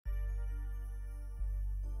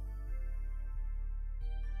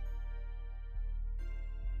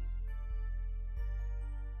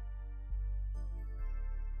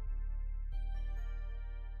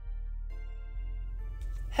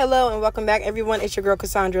Hello and welcome back, everyone. It's your girl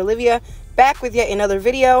Cassandra Olivia, back with yet another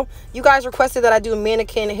video. You guys requested that I do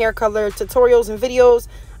mannequin hair color tutorials and videos.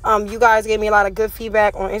 You guys gave me a lot of good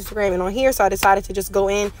feedback on Instagram and on here, so I decided to just go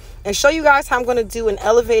in and show you guys how I'm going to do an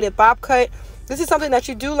elevated bob cut. This is something that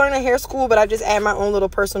you do learn in hair school, but I just add my own little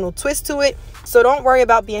personal twist to it, so don't worry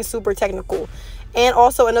about being super technical. And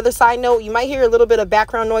also, another side note, you might hear a little bit of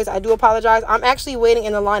background noise. I do apologize. I'm actually waiting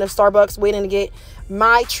in the line of Starbucks, waiting to get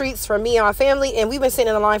my treats for me and my family. And we've been sitting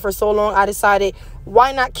in the line for so long, I decided,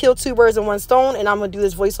 why not kill two birds with one stone? And I'm going to do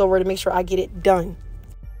this voiceover to make sure I get it done.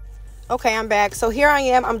 Okay, I'm back. So here I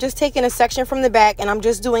am. I'm just taking a section from the back, and I'm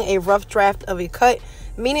just doing a rough draft of a cut,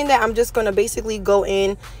 meaning that I'm just going to basically go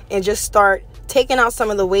in and just start taking out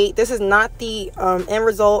some of the weight. This is not the end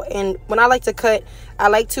result. And when I like to cut, I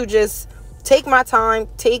like to just take my time,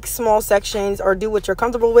 take small sections, or do what you're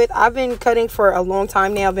comfortable with. I've been cutting for a long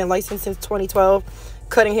time now. I've been licensed since 2012,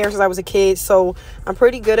 cutting hair since I was a kid, so I'm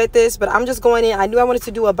pretty good at this. But I'm just going in. I knew I wanted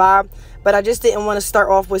to do a bob, but I just didn't want to start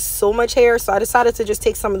off with so much hair, so I decided to just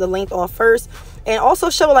take some of the length off first, and also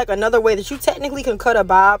show like another way that you technically can cut a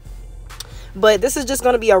bob. But this is just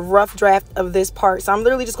going to be a rough draft of this part, so I'm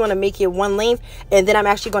literally just going to make it one length, and then I'm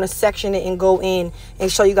actually going to section it and go in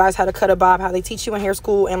and show you guys how to cut a bob, how they teach you in hair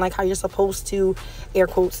school, and like how you're supposed to, air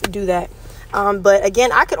quotes, do that. But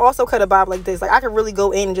again, I could also cut a bob like this. Like, I could really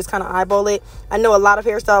go in and just kind of eyeball it. I know a lot of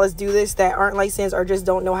hairstylists do this that aren't licensed or just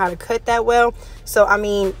don't know how to cut that well. So I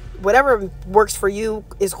mean, whatever works for you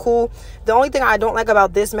is cool. The only thing I don't like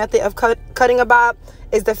about this method of cutting a bob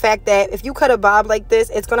is the fact that if you cut a bob like this,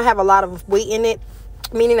 it's going to have a lot of weight in it,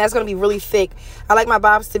 meaning that's going to be really thick. I like my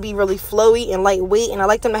bobs to be really flowy and lightweight, and I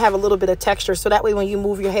like them to have a little bit of texture, so that way when you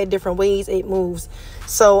move your head different ways, it moves.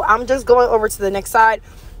 So I'm just going over to the next side.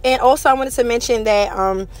 And also, I wanted to mention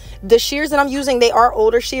that the shears that I'm using, they are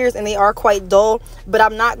older shears and they are quite dull, but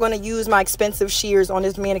I'm not going to use my expensive shears on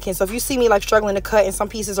this mannequin. So if you see me like struggling to cut and some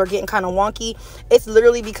pieces are getting kind of wonky, it's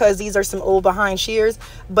literally because these are some old behind shears,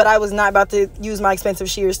 but I was not about to use my expensive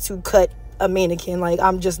shears to cut a mannequin. Like,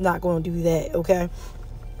 I'm just not going to do that, okay?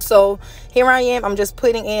 So here I am. I'm just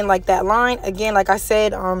putting in like that line. Again, like I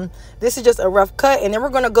said, this is just a rough cut, and then we're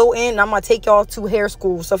going to go in and I'm going to take y'all to hair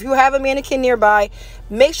school. So if you have a mannequin nearby,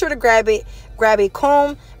 make sure to grab it. Grab a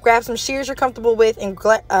comb, grab some shears you're comfortable with, and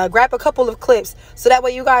grab a couple of clips, so that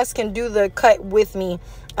way you guys can do the cut with me.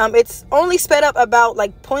 It's only sped up about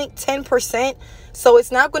like 0.10%, so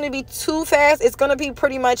it's not going to be too fast. It's going to be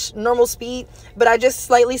pretty much normal speed, but I just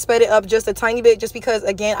slightly sped it up just a tiny bit, just because,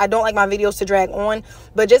 again, I don't like my videos to drag on.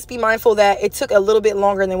 But just be mindful that it took a little bit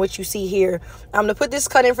longer than what you see here. To put this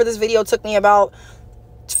cut in for this video took me about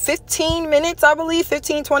 15 minutes, I believe,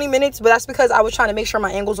 15-20 minutes, but that's because I was trying to make sure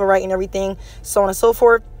my angles were right and everything, so on and so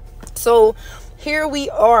forth. So here we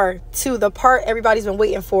are to the part everybody's been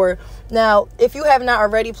waiting for. Now, if you have not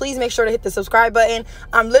already, please make sure to hit the subscribe button.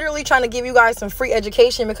 I'm literally trying to give you guys some free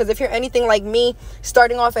education, because if you're anything like me,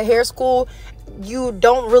 starting off at hair school, you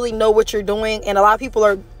don't really know what you're doing, and a lot of people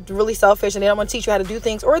are really selfish and they don't want to teach you how to do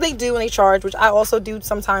things, or they do and they charge, which I also do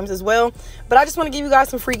sometimes as well. But I just want to give you guys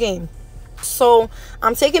some free game. So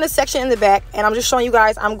I'm taking a section in the back, and I'm just showing you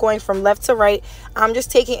guys I'm going from left to right. I'm just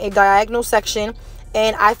taking a diagonal section,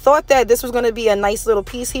 and I thought that this was going to be a nice little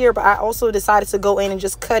piece here, but I also decided to go in and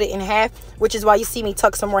just cut it in half, which is why you see me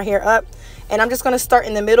tuck some more hair up. And I'm just going to start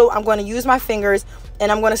in the middle. I'm going to use my fingers,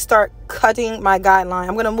 and I'm going to start cutting my guideline.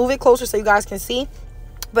 I'm going to move it closer so you guys can see,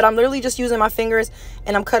 but I'm literally just using my fingers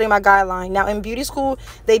and I'm cutting my guideline. Now, in beauty school,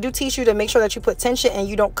 they do teach you to make sure that you put tension and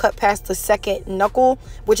you don't cut past the second knuckle,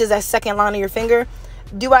 which is that second line of your finger.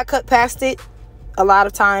 Do I cut past it? A lot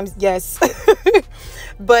of times, yes.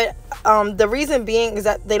 But the reason being is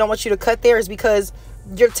that they don't want you to cut there is because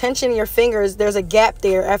your tension in your fingers, there's a gap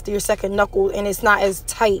there after your second knuckle, and it's not as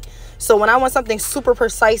tight. So when I want something super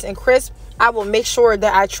precise and crisp, I will make sure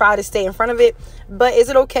that I try to stay in front of it. But is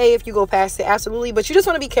it okay if you go past it? Absolutely. But you just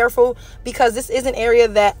want to be careful, because this is an area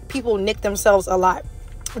that people nick themselves a lot.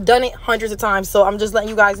 I've done it hundreds of times, so I'm just letting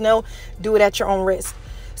you guys know, do it at your own risk.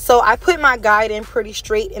 So I put my guide in pretty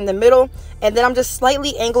straight in the middle, and then I'm just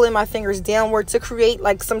slightly angling my fingers downward to create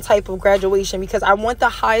like some type of graduation, because I want the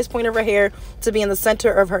highest point of her hair to be in the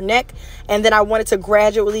center of her neck, and then I want it to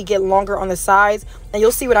gradually get longer on the sides, and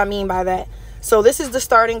you'll see what I mean by that. So this is the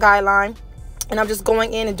starting guideline, and I'm just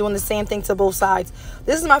going in and doing the same thing to both sides.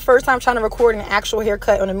 This is my first time trying to record an actual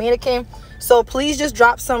haircut on a mannequin, so please just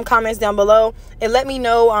drop some comments down below and let me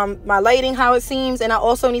know my lighting, how it seems. And I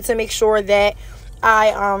also need to make sure that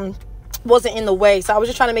I wasn't in the way. So I was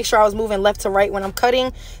just trying to make sure I was moving left to right when I'm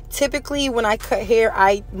cutting. Typically when I cut hair,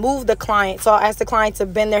 I move the client. So I'll ask the client to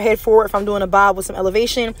bend their head forward. If I'm doing a bob with some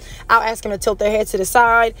elevation, I'll ask them to tilt their head to the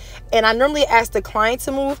side. And I normally ask the client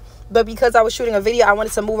to move, but because I was shooting a video, I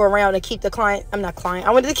wanted to move around and keep the I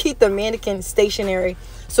wanted to keep the mannequin stationary,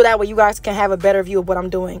 so that way you guys can have a better view of what I'm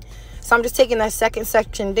doing. So I'm just taking that second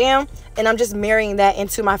section down, and I'm just marrying that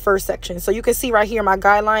into my first section. So you can see right here my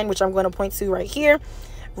guideline, which I'm going to point to right here.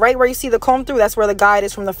 Right where you see the comb through, that's where the guide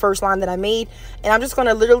is from the first line that I made. And I'm just going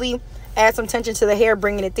to literally add some tension to the hair,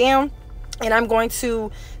 bringing it down. And I'm going to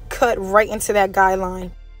cut right into that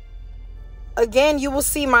guideline. Again, you will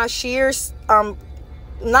see my shears,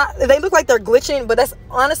 they look like they're glitching, but that's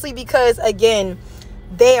honestly because, again,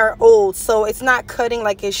 they are old, so it's not cutting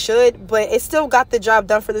like it should, but it still got the job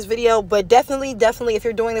done for this video. But definitely if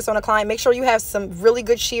you're doing this on a client, make sure you have some really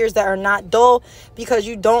good shears that are not dull, because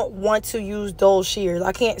you don't want to use dull shears.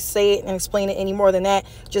 I can't say it and explain it any more than that.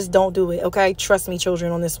 Just don't do it, okay? Trust me,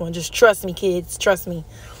 children, on this one. Just trust me, kids, trust me.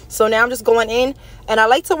 So now I'm just going in, and I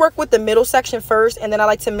like to work with the middle section first, and then I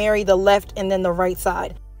like to marry the left and then the right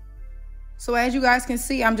side. So as you guys can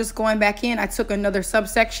see, I'm just going back in. I took another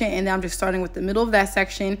subsection, and then I'm just starting with the middle of that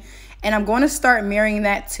section, and I'm going to start marrying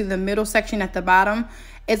that to the middle section at the bottom.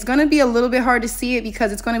 It's going to be a little bit hard to see it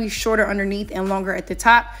because it's going to be shorter underneath and longer at the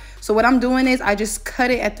top. So what I'm doing is I just cut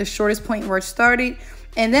it at the shortest point where it started,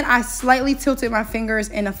 and then I slightly tilted my fingers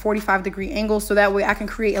in a 45-degree angle, so that way I can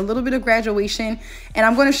create a little bit of graduation. And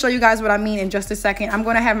I'm going to show you guys what I mean in just a second. I'm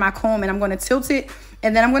going to have my comb, and I'm going to tilt it,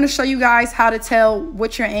 and then I'm going to show you guys how to tell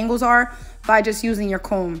what your angles are by just using your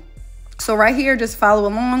comb. So right here, just follow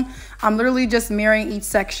along. I'm literally just marrying each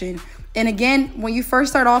section. And again, when you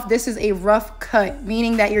first start off, this is a rough cut,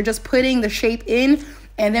 meaning that you're just putting the shape in,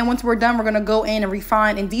 and then once we're done, we're gonna go in and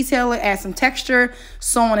refine and detail it, add some texture,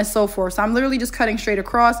 so on and so forth. So I'm literally just cutting straight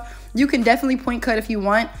across. You can definitely point cut if you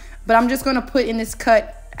want, but I'm just gonna put in this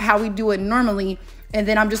cut how we do it normally, and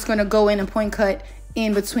then I'm just gonna go in and point cut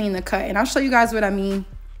in between the cut. And I'll show you guys what I mean.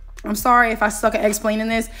 I'm sorry if I suck at explaining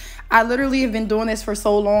this. I literally have been doing this for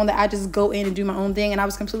so long that I just go in and do my own thing, and I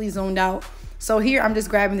was completely zoned out. So here I'm just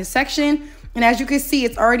grabbing this section, and as you can see,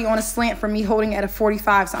 it's already on a slant for me holding at a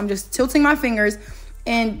 45. So I'm just tilting my fingers,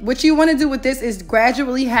 and what you want to do with this is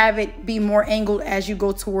gradually have it be more angled as you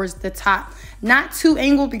go towards the top. Not too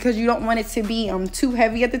angled, because you don't want it to be too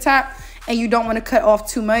heavy at the top, and you don't want to cut off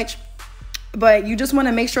too much. But you just want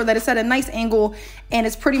to make sure that it's at a nice angle and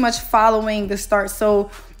it's pretty much following the start.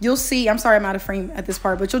 So you'll see, I'm sorry I'm out of frame at this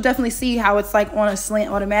part, but you'll definitely see how it's like on a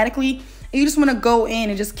slant automatically. And you just want to go in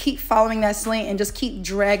and just keep following that slant and just keep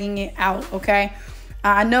dragging it out, okay?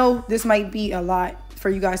 I know this might be a lot for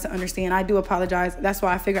you guys to understand. I do apologize. That's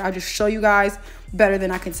why I figured I'll just show you guys better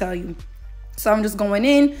than I can tell you. So I'm just going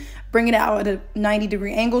in, bringing it out at a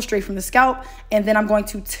 90-degree angle straight from the scalp, and then I'm going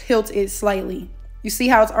to tilt it slightly. You see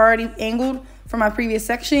how it's already angled from my previous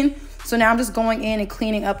section? So now I'm just going in and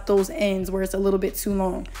cleaning up those ends where it's a little bit too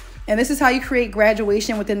long. And this is how you create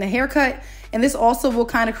graduation within the haircut. And this also will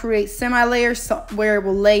kind of create semi-layers, where it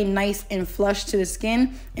will lay nice and flush to the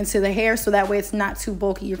skin and to the hair, so that way it's not too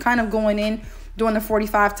bulky. You're kind of going in doing the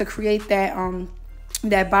 45 to create that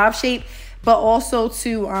that bob shape, but also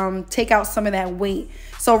to take out some of that weight.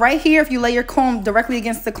 So right here, if you lay your comb directly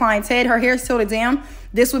against the client's head, her hair is tilted down,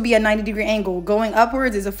 this would be a 90-degree angle. Going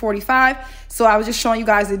upwards is a 45. So I was just showing you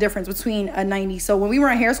guys the difference between a 90. So when we were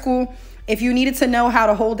in hair school, if you needed to know how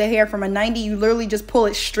to hold the hair from a 90, you literally just pull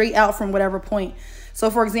it straight out from whatever point. So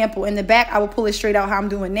for example, in the back, I will pull it straight out how I'm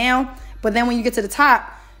doing now. But then when you get to the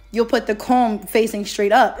top, you'll put the comb facing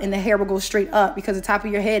straight up, and the hair will go straight up, because the top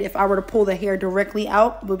of your head, if I were to pull the hair directly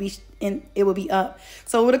out, it would be up.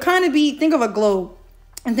 So it would kind of be, think of a globe,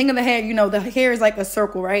 and think of the hair, you know, the hair is like a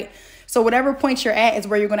circle, right? So whatever point you're at is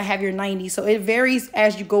where you're going to have your 90. So it varies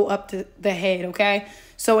as you go up to the head, okay?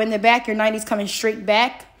 So in the back, your 90 is coming straight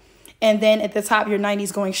back, and then at the top, your 90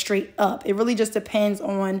 is going straight up. It really just depends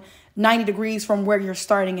on 90 degrees from where you're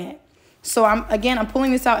starting at. So I'm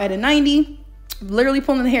pulling this out at a 90. Literally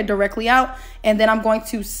pulling the hair directly out, and then I'm going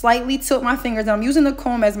to slightly tilt my fingers, and I'm using the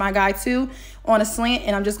comb as my guide too on a slant,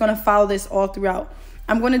 and I'm just going to follow this all throughout.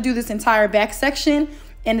 I'm going to do this entire back section,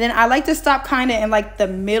 and then I like to stop kind of in like the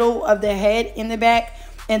middle of the head in the back,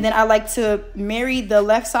 and then I like to marry the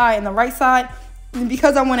left side and the right side, and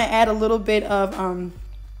because I want to add a little bit of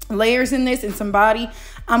layers in this and some body,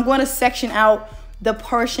 I'm going to section out the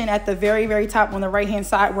portion at the very, very top on the right-hand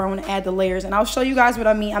side where I want to add the layers. And I'll show you guys what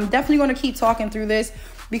I mean. I'm definitely going to keep talking through this,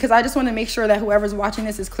 because I just want to make sure that whoever's watching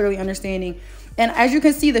this is clearly understanding. And as you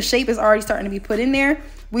can see, the shape is already starting to be put in there.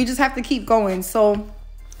 We just have to keep going. So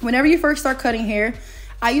whenever you first start cutting hair,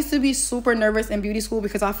 I used to be super nervous in beauty school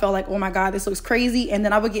because I felt like, oh my God, this looks crazy. And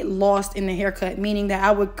then I would get lost in the haircut, meaning that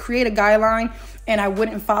I would create a guideline and I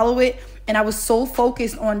wouldn't follow it. And I was so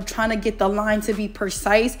focused on trying to get the line to be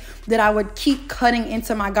precise that I would keep cutting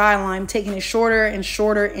into my guideline, taking it shorter and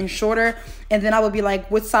shorter and shorter. And then I would be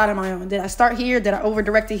like, what side am I on? Did I start here? Did I over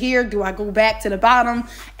direct it here? Do I go back to the bottom?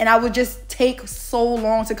 And I would just take so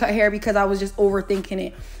long to cut hair because I was just overthinking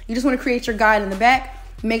it. You just want to create your guide in the back.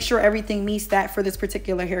 Make sure everything meets that for this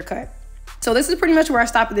particular haircut. So this is pretty much where I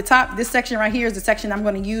stop at the top. This section right here is the section I'm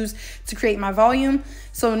going to use to create my volume.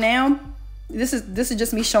 So now this is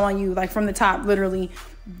just me showing you, like, from the top, literally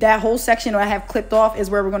that whole section that I have clipped off is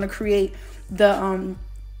where we're going to create the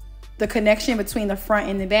connection between the front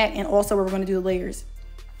and the back, and also where we're going to do the layers.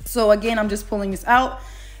 So again, I'm just pulling this out,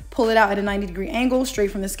 pull it out at a 90-degree angle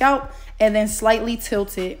straight from the scalp, and then slightly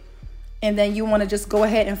tilt it. And then you want to just go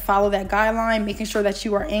ahead and follow that guideline, making sure that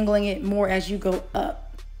you are angling it more as you go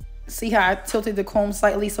up. See how I tilted the comb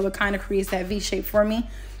slightly so it kind of creates that V shape for me.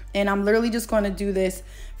 And I'm literally just going to do this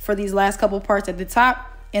for these last couple parts at the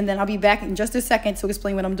top, and then I'll be back in just a second to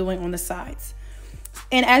explain what I'm doing on the sides.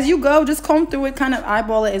 And as you go, just comb through it, kind of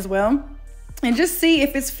eyeball it as well, and just see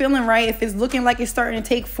if it's feeling right, if it's looking like it's starting to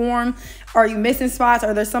take form. Are you missing spots?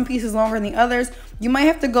 Are there some pieces longer than the others? You might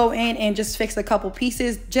have to go in and just fix a couple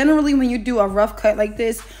pieces. Generally, when you do a rough cut like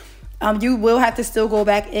this, you will have to still go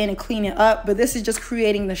back in and clean it up, but this is just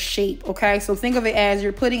creating the shape, okay? So think of it as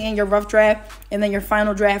you're putting in your rough draft, and then your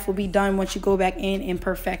final draft will be done once you go back in and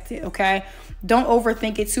perfect it, okay? Don't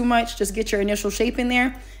overthink it too much. Just get your initial shape in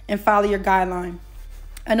there and follow your guideline.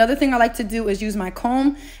 Another thing I like to do is use my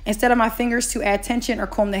comb instead of my fingers to add tension or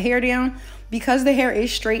comb the hair down. Because the hair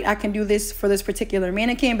is straight, I can do this for this particular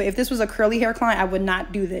mannequin, but if this was a curly hair client, I would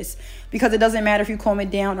not do this, because it doesn't matter if you comb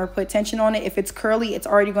it down or put tension on it. If it's curly, it's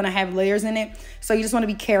already going to have layers in it, so you just want to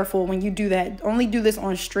be careful when you do that. Only do this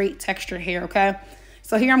on straight textured hair, okay?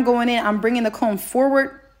 So here I'm going in, I'm bringing the comb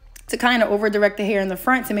forward to kind of over direct the hair in the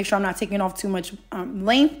front to make sure I'm not taking off too much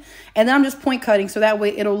length, and then I'm just point cutting so that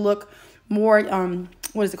way it'll look more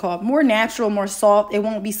what is it called, more natural, more soft. It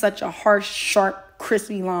won't be such a harsh, sharp,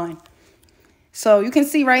 crispy line. So you can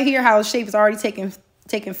see right here how the shape is already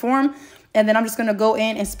taking form. And then I'm just going to go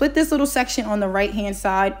in and split this little section on the right hand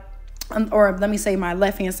side, or let me say my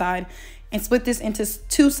left hand side, and split this into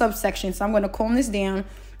two subsections. So I'm going to comb this down,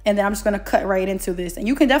 and then I'm just going to cut right into this. And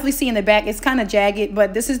you can definitely see in the back, it's kind of jagged,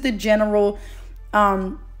 but this is the general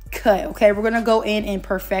cut, okay? We're going to go in and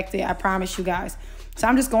perfect it, I promise you guys. So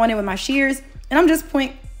I'm just going in with my shears, and I'm just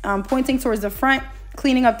pointing towards the front,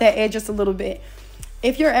 cleaning up that edge just a little bit.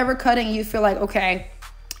 If you're ever cutting and you feel like, okay,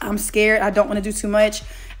 I'm scared, I don't want to do too much,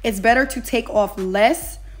 it's better to take off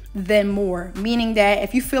less than more. Meaning that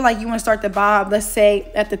if you feel like you want to start the bob, let's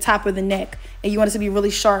say at the top of the neck, and you want it to be really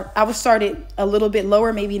sharp, I would start it a little bit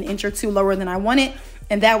lower, maybe an inch or two lower than I want it,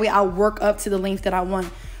 and that way I'll work up to the length that I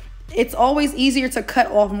want. It's always easier to cut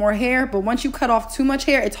off more hair, but once you cut off too much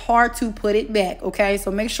hair, it's hard to put it back, okay? So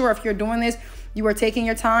make sure if you're doing this, you are taking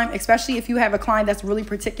your time, especially if you have a client that's really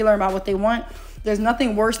particular about what they want. There's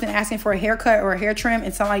nothing worse than asking for a haircut or a hair trim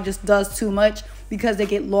and somebody just does too much because they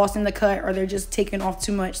get lost in the cut or they're just taking off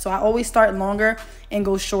too much. So I always start longer and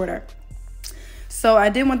go shorter. So I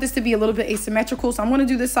did want this to be a little bit asymmetrical, so I'm going to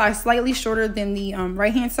do this side slightly shorter than the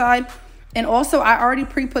right hand side. And also, I already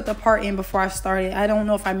pre-put the part in before I started. I don't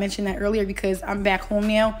know if I mentioned that earlier because I'm back home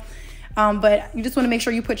now. But you just want to make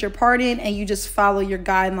sure you put your part in and you just follow your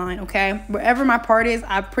guideline, okay? Wherever my part is,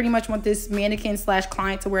 I pretty much want this mannequin /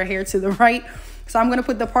 client to wear hair to the right. So I'm going to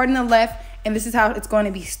put the part in the left, and this is how it's going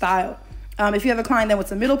to be styled. If you have a client that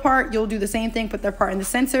wants a middle part, you'll do the same thing, put their part in the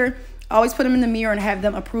center. Always put them in the mirror and have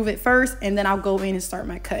them approve it first, and then I'll go in and start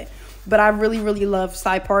my cut. But I really, really love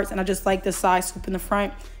side parts, and I just like the side swoop in the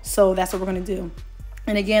front, so that's what we're going to do.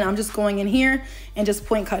 And again, I'm just going in here and just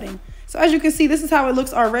point cutting. So as you can see, this is how it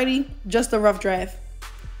looks already, just a rough draft.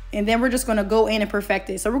 And then we're just going to go in and perfect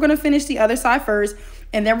it. So we're going to finish the other side first,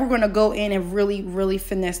 and then we're going to go in and really, really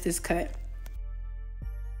finesse this cut.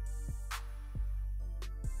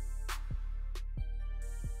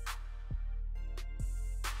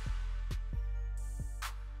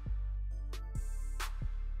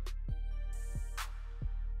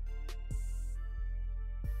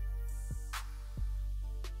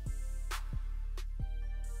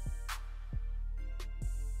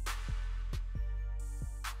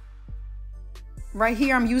 Right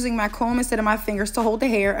here, I'm using my comb instead of my fingers to hold the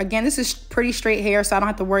hair. Again, this is pretty straight hair, so I don't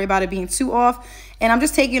have to worry about it being too off. And I'm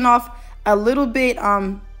just taking off a little bit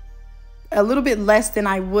less than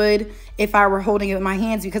I would if I were holding it with my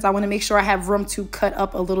hands, because I want to make sure I have room to cut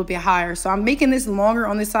up a little bit higher. So I'm making this longer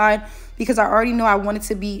on this side because I already know I want it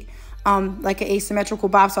to be like an asymmetrical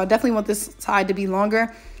bob. So I definitely want this side to be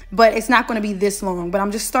longer, but it's not going to be this long. But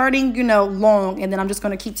I'm just starting, you know, long, and then I'm just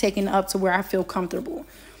going to keep taking it up to where I feel comfortable.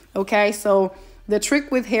 Okay, so the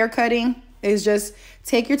trick with hair cutting is just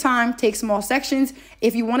take your time, take small sections.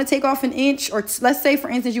 If you want to take off an inch, or let's say, for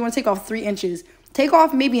instance, you want to take off 3 inches, take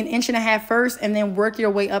off maybe 1.5 inches first, and then work your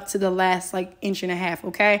way up to the last like 1.5 inches,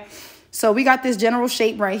 okay? So we got this general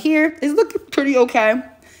shape right here. It's looking pretty okay.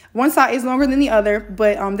 One side is longer than the other,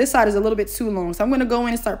 but this side is a little bit too long. So I'm going to go in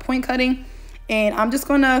and start point cutting, and I'm just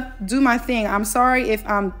going to do my thing. I'm sorry if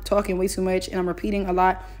I'm talking way too much and I'm repeating a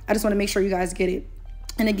lot. I just want to make sure you guys get it.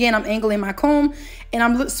 And again, I'm angling my comb, and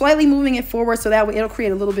I'm slightly moving it forward so that way it'll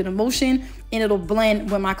create a little bit of motion and it'll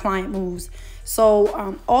blend when my client moves.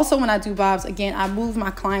 So also when I do bobs, again, I move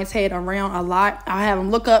my client's head around a lot. I have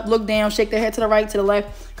them look up, look down, shake their head to the right, to the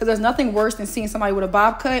left, because there's nothing worse than seeing somebody with a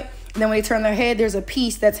bob cut, and then when they turn their head, there's a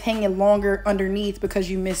piece that's hanging longer underneath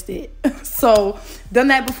because you missed it. So done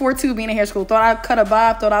that before too, being in hair school. Thought I cut a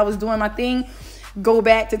bob, thought I was doing my thing, go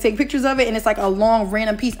back to take pictures of it, and it's like a long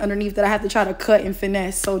random piece underneath that I have to try to cut and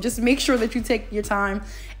finesse. So just make sure that you take your time.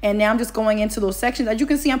 And now I'm just going into those sections. As you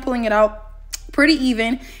can see, I'm pulling it out pretty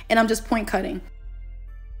even, and I'm just point cutting.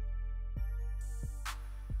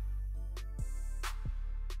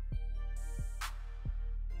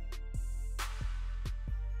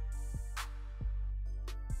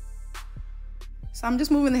 So I'm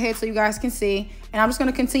just moving the head so you guys can see, and I'm just going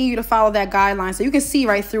to continue to follow that guideline so you can see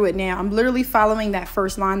right through it. Now I'm literally following that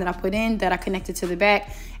first line that I put in, that I connected to the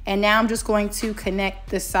back, and now I'm just going to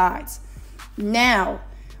connect the sides. Now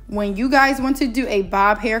when you guys want to do a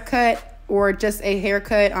bob haircut or just a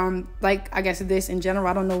haircut, like I guess this in general,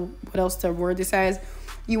 I don't know what else to word this as,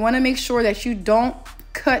 you want to make sure that you don't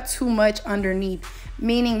cut too much underneath,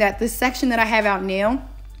 meaning that this section that I have out now,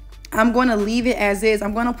 I'm going to leave it as is.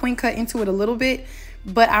 I'm going to point cut into it a little bit,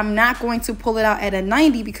 but I'm not going to pull it out at a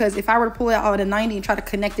 90, because if I were to pull it out at a 90 and try to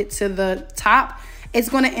connect it to the top, it's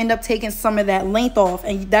going to end up taking some of that length off,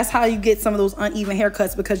 and that's how you get some of those uneven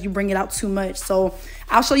haircuts, because you bring it out too much. So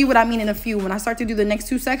I'll show you what I mean in a few. When I start to do the next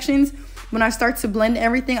 2 sections, when I start to blend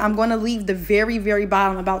everything, I'm going to leave the very, very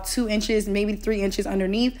bottom, about 2 inches, maybe 3 inches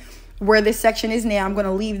underneath where this section is now. I'm going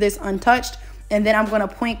to leave this untouched, and then I'm going to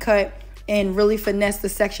point cut and really finesse the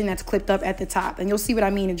section that's clipped up at the top. And you'll see what I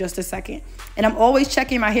mean in just a second. And I'm always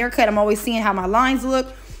checking my haircut. I'm always seeing how my lines look.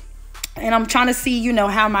 And I'm trying to see, you know,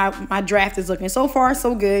 how my draft is looking. So far,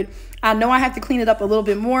 so good. I know I have to clean it up a little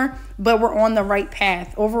bit more, but we're on the right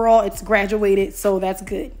path. Overall, it's graduated, so that's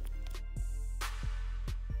good.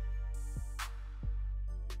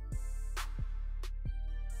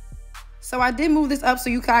 So I did move this up so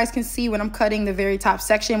you guys can see when I'm cutting the very top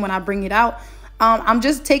section when I bring it out. I'm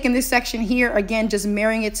just taking this section here, again, just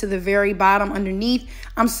marrying it to the very bottom underneath.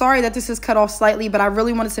 I'm sorry that this is cut off slightly, but I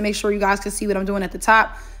really wanted to make sure you guys could see what I'm doing at the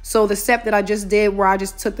top. So the step that I just did where I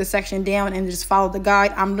just took the section down and just followed the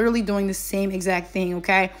guide, I'm literally doing the same exact thing,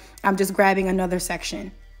 okay? I'm just grabbing another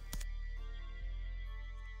section.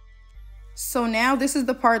 So now this is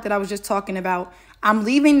the part that I was just talking about. I'm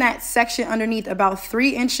leaving that section underneath about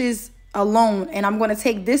 3 inches alone, and I'm going to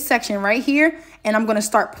take this section right here and I'm going to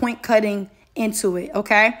start point cutting into it,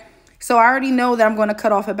 okay? So I already know that I'm going to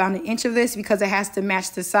cut off about 1 inch of this because it has to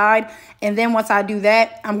match the side. And then once I do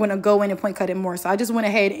that, I'm going to go in and point cut it more. So I just went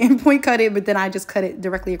ahead and point cut it, but then I just cut it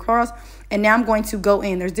directly across. And now I'm going to go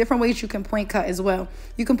in. There's different ways you can point cut as well.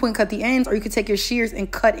 You can point cut the ends, or you can take your shears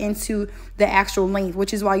and cut into the actual length,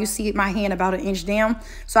 which is why you see my hand about 1 inch down.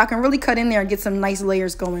 So I can really cut in there and get some nice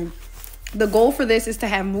layers going. The goal for this is to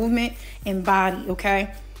have movement and body,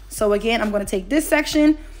 okay? So again, I'm going to take this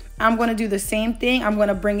section. I'm going to do the same thing. I'm going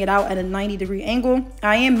to bring it out at a 90-degree angle.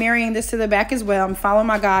 I am marrying this to the back as well. I'm following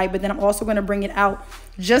my guide, but then I'm also going to bring it out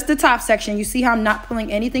just the top section. You see how I'm not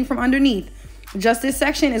pulling anything from underneath. Just this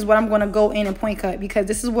section is what I'm going to go in and point cut, because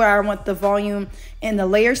this is where I want the volume and the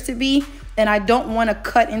layers to be. And I don't want to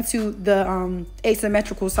cut into the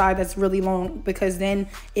asymmetrical side that's really long, because then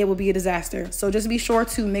it will be a disaster. So just be sure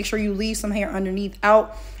to make sure you leave some hair underneath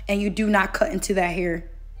out and you do not cut into that hair.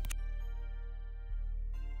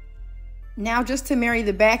 Now just to marry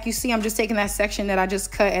the back, you see I'm just taking that section that I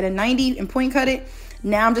just cut at a 90 and point cut it.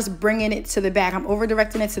 Now I'm just bringing it to the back. I'm over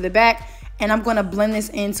directing it to the back, and I'm going to blend this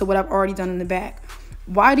into what I've already done in the back.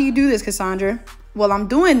 Why do you do this, Cassandra? Well, I'm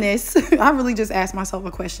doing this. I really just asked myself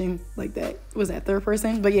a question like that. Was that third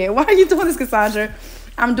person? But yeah, why are you doing this, Cassandra?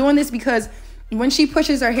 I'm doing this because when she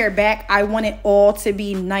pushes her hair back, I want it all to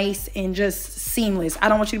be nice and just seamless. I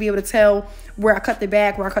don't want you to be able to tell where I cut the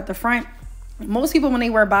back, where I cut the front. Most people, when they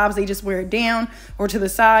wear bobs, they just wear it down or to the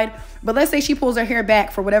side. But let's say she pulls her hair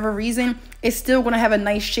back for whatever reason, it's still going to have a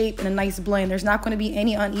nice shape and a nice blend. There's not going to be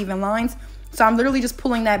any uneven lines. So I'm literally just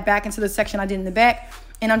pulling that back into the section I did in the back,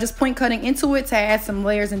 and I'm just point cutting into it to add some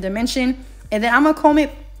layers and dimension. And then I'm going to comb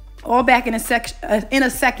it all back in a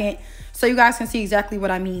second so you guys can see exactly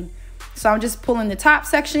what I mean. So I'm just pulling the top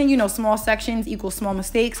section. You know, small sections equal small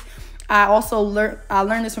mistakes. I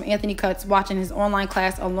learned this from Anthony Cuts watching his online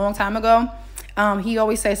class a long time ago. He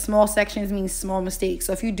always says small sections mean small mistakes.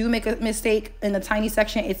 So if you do make a mistake in a tiny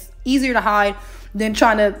section, it's easier to hide than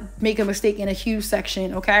trying to make a mistake in a huge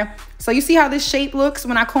section, okay? So you see how this shape looks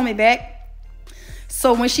when I comb it back?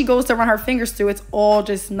 So when she goes to run her fingers through, it's all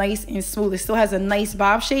just nice and smooth. It still has a nice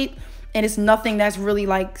bob shape, and it's nothing that's really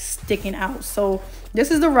like sticking out. So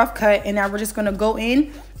this is the rough cut, and now we're just gonna go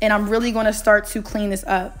in, and I'm really gonna start to clean this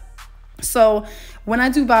up. So when I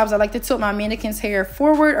do bobs, I like to tilt my mannequin's hair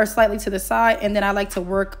forward or slightly to the side, and then I like to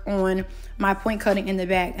work on my point cutting in the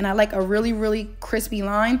back. And I like a really, really crispy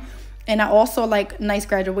line, and I also like nice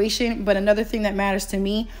graduation. But another thing that matters to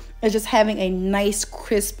me is just having a nice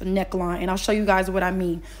crisp neckline, and I'll show you guys what I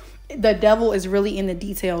mean. The devil is really in the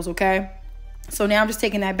details, okay? So now I'm just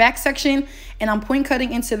taking that back section, and I'm point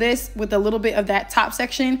cutting into this with a little bit of that top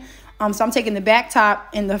section. So I'm taking the back top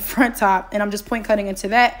and the front top, and I'm just point cutting into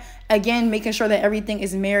that. Again, making sure that everything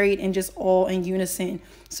is married and just all in unison.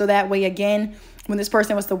 So that way, again, when this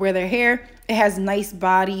person wants to wear their hair, it has nice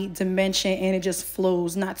body dimension and it just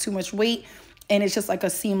flows, not too much weight. And it's just like a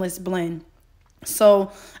seamless blend.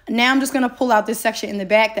 So now I'm just going to pull out this section in the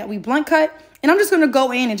back that we blunt cut. And I'm just going to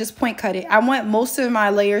go in and just point cut it. I want most of my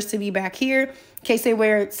layers to be back here in case they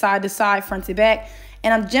wear it side to side, front to back.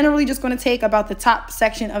 And I'm generally just going to take about the top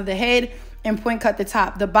section of the head and point cut the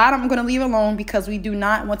top. The bottom I'm going to leave alone because we do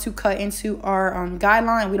not want to cut into our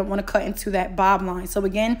guideline. We don't want to cut into that bob line. So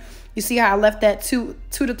again, you see how I left that 2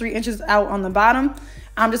 to 3 inches out on the bottom.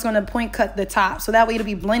 I'm just going to point cut the top. So that way it'll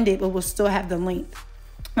be blended, but we'll still have the length.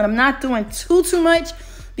 And I'm not doing too much,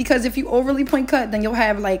 because if you overly point cut, then you'll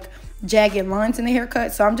have like jagged lines in the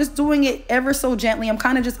haircut. So I'm just doing it ever so gently. I'm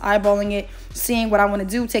kind of just eyeballing it, seeing what I want to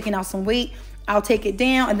do, taking out some weight. I'll take it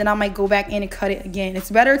down, and then I might go back in and cut it again. It's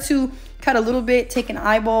better to cut a little bit, take an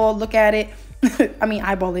eyeball, look at it. I mean,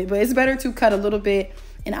 eyeball it, but it's better to cut a little bit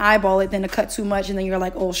and eyeball it than to cut too much, and then you're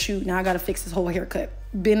like, oh shoot, now I got to fix this whole haircut.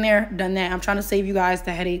 Been there, done that. I'm trying to save you guys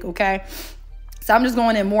the headache, okay? So I'm just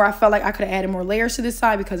going in more. I felt like I could have added more layers to this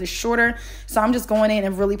side because it's shorter. So I'm just going in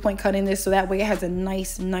and really point cutting this so that way it has a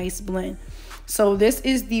nice blend. So this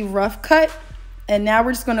is the rough cut, and now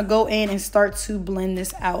we're just going to go in and start to blend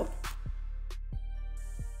this out.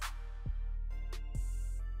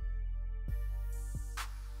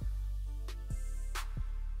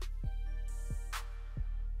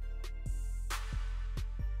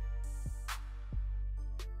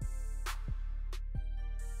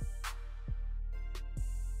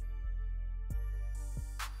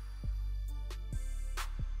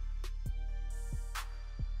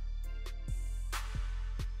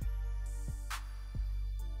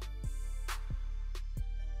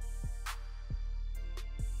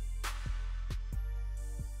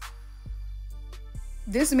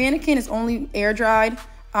 This mannequin is only air dried.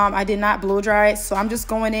 I did not blow dry it, so I'm just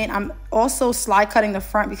going in. I'm also slide cutting the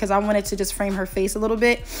front because I wanted to just frame her face a little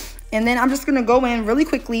bit. And then I'm just gonna go in really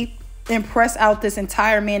quickly and press out this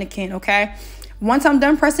entire mannequin, okay? Once I'm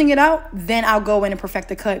done pressing it out, then I'll go in and perfect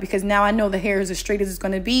the cut, because now I know the hair is as straight as it's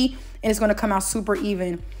gonna be, and it's gonna come out super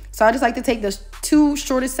even. So I just like to take the 2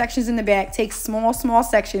 shortest sections in the back, take small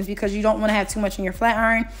sections, because you don't wanna have too much in your flat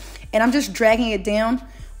iron. And I'm just dragging it down.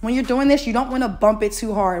 When you're doing this, you don't want to bump it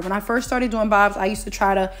too hard. When I first started doing bobs, I used to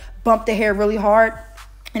try to bump the hair really hard,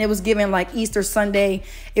 and it was giving like Easter Sunday.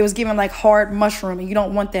 It was giving like hard mushroom, and you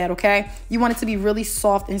don't want that, okay? You want it to be really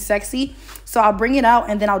soft and sexy. So I'll bring it out,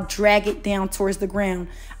 and then I'll drag it down towards the ground.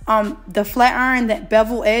 The flat iron, that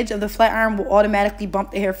bevel edge of the flat iron will automatically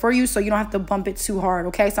bump the hair for you, so you don't have to bump it too hard,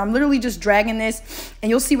 okay? So I'm literally just dragging this, and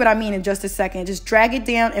you'll see what I mean in just a second. Just drag it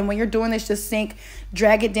down, and when you're doing this, just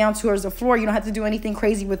drag it down towards the floor. You don't have to do anything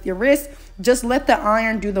crazy with your wrist. Just let the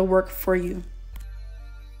iron do the work for you.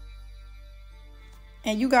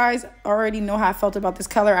 And you guys already know how I felt about this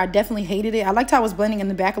color. I definitely hated it. I liked how I was blending in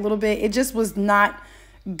the back a little bit. It just was not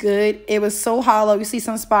good. It was so hollow. You see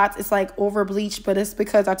some spots, it's like over bleached, but it's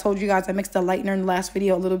because I told you guys I mixed the lightener in the last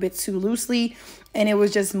video a little bit too loosely, and it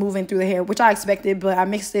was just moving through the hair, which I expected, but I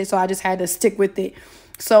mixed it, so I just had to stick with it.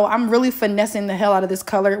 So I'm really finessing the hell out of this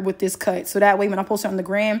color with this cut, so that way when I post it on the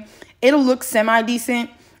gram, it'll look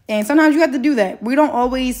semi-decent. And sometimes you have to do that. We don't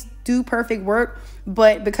always do perfect work,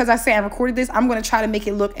 But because I say I recorded this, I'm going to try to make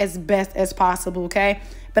it look as best as possible, okay?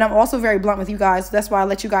 But I'm also very blunt with you guys. That's why I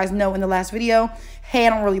let you guys know in the last video, hey, I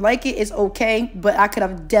don't really like it. It's okay, but I could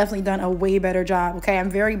have definitely done a way better job, okay? I'm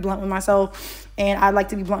very blunt with myself, and I like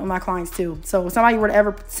to be blunt with my clients too. So if somebody were to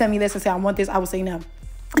ever send me this and say, I want this, I would say no.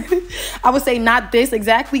 I would say not this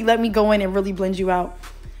exactly. Let me go in and really blend you out.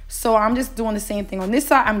 So I'm just doing the same thing. On this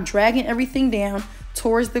side, I'm dragging everything down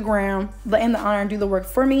towards the ground, letting the iron do the work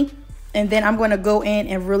for me. And then I'm going to go in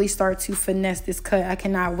and really start to finesse this cut. I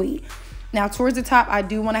cannot wait. Now, towards the top, I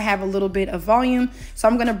do want to have a little bit of volume. So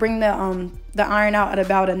I'm going to bring the iron out at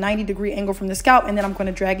about a 90-degree angle from the scalp, and then I'm going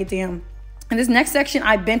to drag it down. In this next section,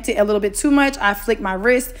 I bent it a little bit too much. I flicked my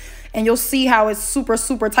wrist, and you'll see how it's super,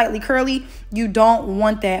 super tightly curly. You don't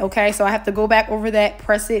want that, okay? So I have to go back over that,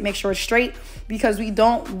 press it, make sure it's straight, because we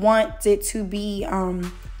don't want it to be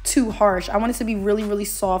too harsh. I want it to be really, really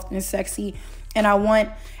soft and sexy. And I want,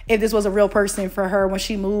 if this was a real person, for her, when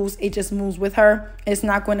she moves, it just moves with her. It's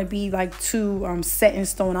not going to be like too set in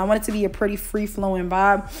stone. I want it to be a pretty free-flowing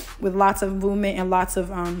vibe with lots of movement and lots of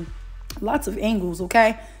angles,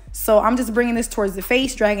 okay? So I'm just bringing this towards the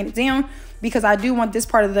face, dragging it down, because I do want this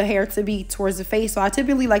part of the hair to be towards the face. So I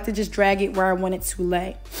typically like to just drag it where I want it to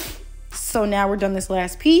lay. So now we're done this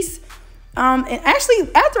last piece. And actually,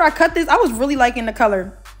 after I cut this, I was really liking the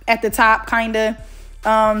color at the top, kind of.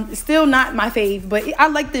 Still not my fave, but I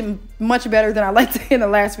liked it much better than I liked it in the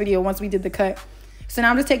last video once we did the cut. So now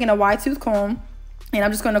I'm just taking a wide tooth comb, and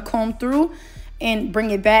I'm just going to comb through and bring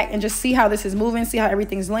it back and just see how this is moving, see how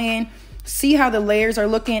everything's laying, see how the layers are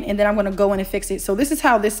looking, and then I'm going to go in and fix it. So this is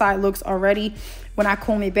how this side looks already when I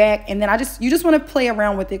comb it back. And then you just want to play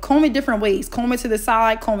around with it. Comb it different ways. Comb it to the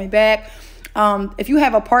side, comb it back. If you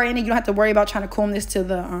have a part in it, you don't have to worry about trying to comb this to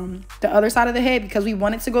the other side of the head, because we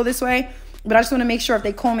want it to go this way. But I just want to make sure if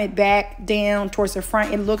they comb it back down towards the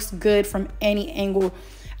front, it looks good from any angle.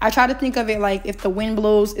 I try to think of it like, if the wind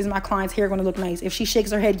blows, is my client's hair going to look nice? If she shakes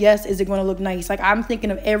her head, yes, is it going to look nice? Like, I'm thinking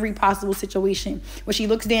of every possible situation. When she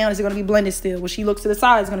looks down, is it going to be blended still? When she looks to the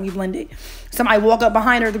side, it's going to be blended. Somebody walk up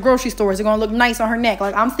behind her at the grocery store, is it going to look nice on her neck?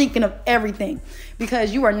 Like, I'm thinking of everything,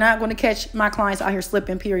 because you are not going to catch my clients out here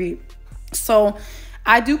slipping, period. So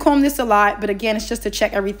I do comb this a lot, but again, it's just to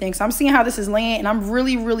check everything. So I'm seeing how this is laying, and I'm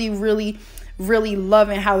really, really, really, really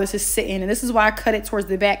loving how this is sitting. And this is why I cut it towards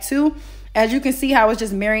the back too. As you can see how it's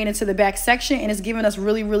just marrying into the back section, and it's giving us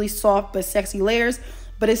really, really soft but sexy layers,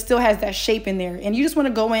 but it still has that shape in there. And you just want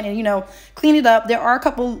to go in and, you know, clean it up. There are a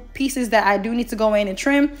couple pieces that I do need to go in and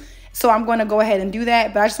trim, so I'm going to go ahead and do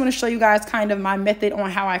that. But I just want to show you guys kind of my method on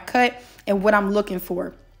how I cut and what I'm looking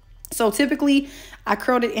for. So typically, I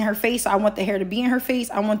curled it in her face. I want the hair to be in her face.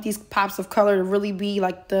 I want these pops of color to really be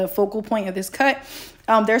like the focal point of this cut.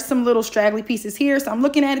 There's some little straggly pieces here, so I'm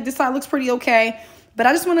looking at it. This side looks pretty okay, but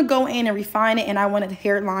I just want to go in and refine it, and I want a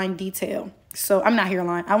hairline detail. So I'm not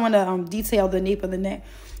hairline. I want to detail the nape of the neck.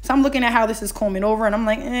 So I'm looking at how this is combing over, and I'm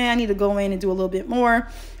like, I need to go in and do a little bit more.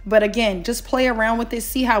 But again, just play around with this,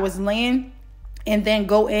 see how it's laying, and then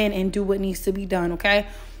go in and do what needs to be done, okay?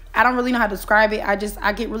 I don't really know how to describe it.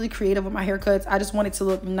 I get really creative with my haircuts. I just want it to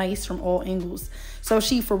look nice from all angles. So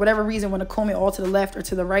she, for whatever reason, want to comb it all to the left or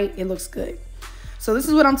to the right, it looks good. So this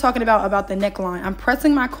is what I'm talking about the neckline. I'm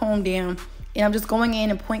pressing my comb down, and I'm just going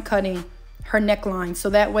in and point cutting her neckline. So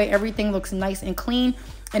that way everything looks nice and clean,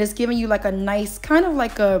 and it's giving you like a nice, kind of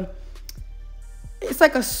like it's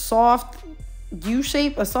like a soft U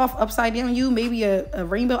shape, a soft upside down U, maybe a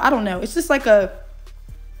rainbow. I don't know. It's just like a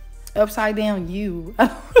upside down U.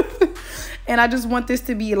 And I just want this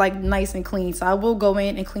to be like nice and clean. So I will go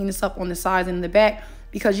in and clean this up on the sides and in the back,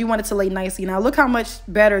 because you want it to lay nicely. Now look how much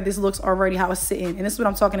better this looks already, how it's sitting. And this is what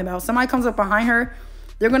I'm talking about. Somebody comes up behind her,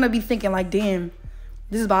 they're going to be thinking like, damn,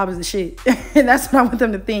 this bob is the shit. And that's what I want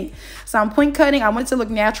them to think. So I'm point cutting. I want it to look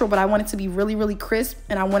natural, but I want it to be really, really crisp,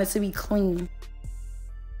 and I want it to be clean.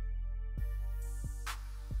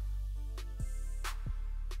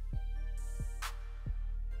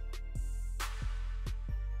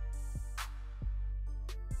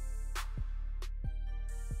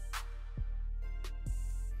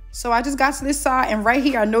 So I just got to this side, and right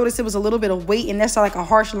here I noticed it was a little bit of weight, and that's like a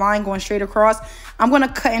harsh line going straight across. I'm going to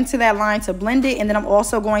cut into that line to blend it, and then I'm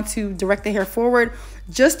also going to direct the hair forward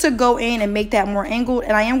just to go in and make that more angled.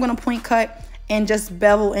 And I am going to point cut and just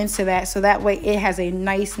bevel into that, so that way it has a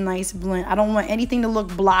nice blend. I don't want anything to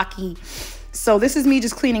look blocky. So this is me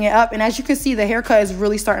just cleaning it up, and as you can see, the haircut is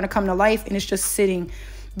really starting to come to life, and it's just sitting.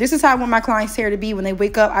 This is how I want my clients' hair to be when they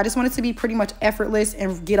wake up. I just want it to be pretty much effortless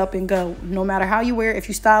and get up and go. No matter how you wear it, if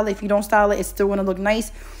you style it, if you don't style it, it's still going to look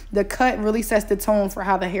nice. The cut really sets the tone for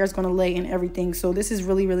how the hair is going to lay and everything. So this is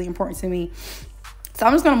really, really important to me. So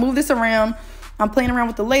I'm just going to move this around. I'm playing around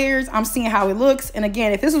with the layers. I'm seeing how it looks. And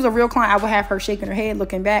again, if this was a real client, I would have her shaking her head,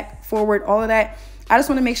 looking back, forward, all of that. I just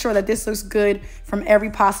want to make sure that this looks good from every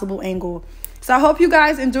possible angle. So I hope you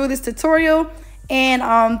guys enjoy this tutorial.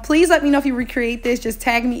 And please let me know if you recreate this. Just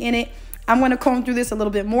tag me in it. I'm going to comb through this a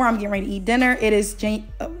little bit more. I'm getting ready to eat dinner. It is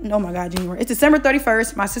January. It's December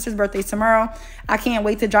 31st. My sister's birthday's tomorrow. I can't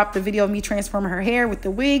wait to drop the video of me transforming her hair with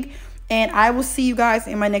the wig. And I will see you guys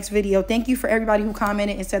in my next video. Thank you for everybody who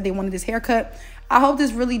commented and said they wanted this haircut. I hope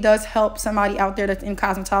this really does help somebody out there that's in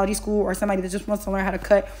cosmetology school or somebody that just wants to learn how to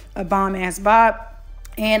cut a bomb-ass bob.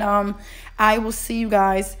 And I will see you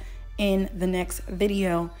guys in the next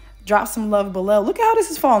video. Drop some love below. Look at how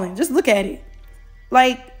this is falling. Just look at it.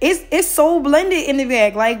 Like, it's so blended in the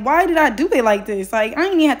bag. Like, why did I do it like this? Like, I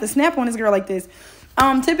didn't even have to snap on this girl like this.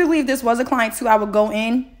 Typically, if this was a client too, I would go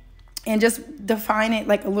in and just define it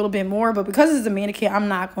like a little bit more. But because it's a mannequin, I'm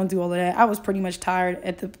not going to do all of that. I was pretty much tired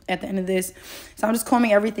at the end of this. So I'm just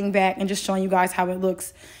combing everything back and just showing you guys how it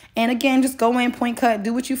looks. And again, just go in, point cut,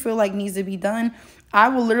 do what you feel like needs to be done. I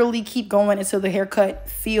will literally keep going until the haircut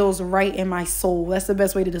feels right in my soul. That's the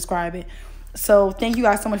best way to describe it. So thank you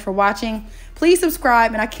guys so much for watching. Please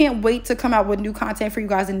subscribe, and I can't wait to come out with new content for you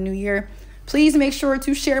guys in the new year. Please make sure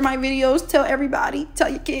to share my videos. Tell everybody. Tell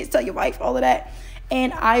your kids. Tell your wife. All of that.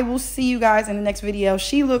 And I will see you guys in the next video.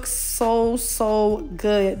 She looks so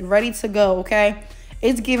good. Ready to go, okay?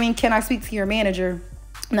 It's giving, can I speak to your manager?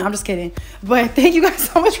 No, I'm just kidding. But thank you guys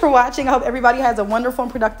so much for watching. I hope everybody has a wonderful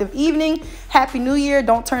and productive evening. Happy New Year.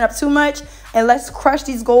 Don't turn up too much. And let's crush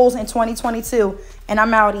these goals in 2022. And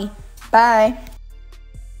I'm outie. Bye.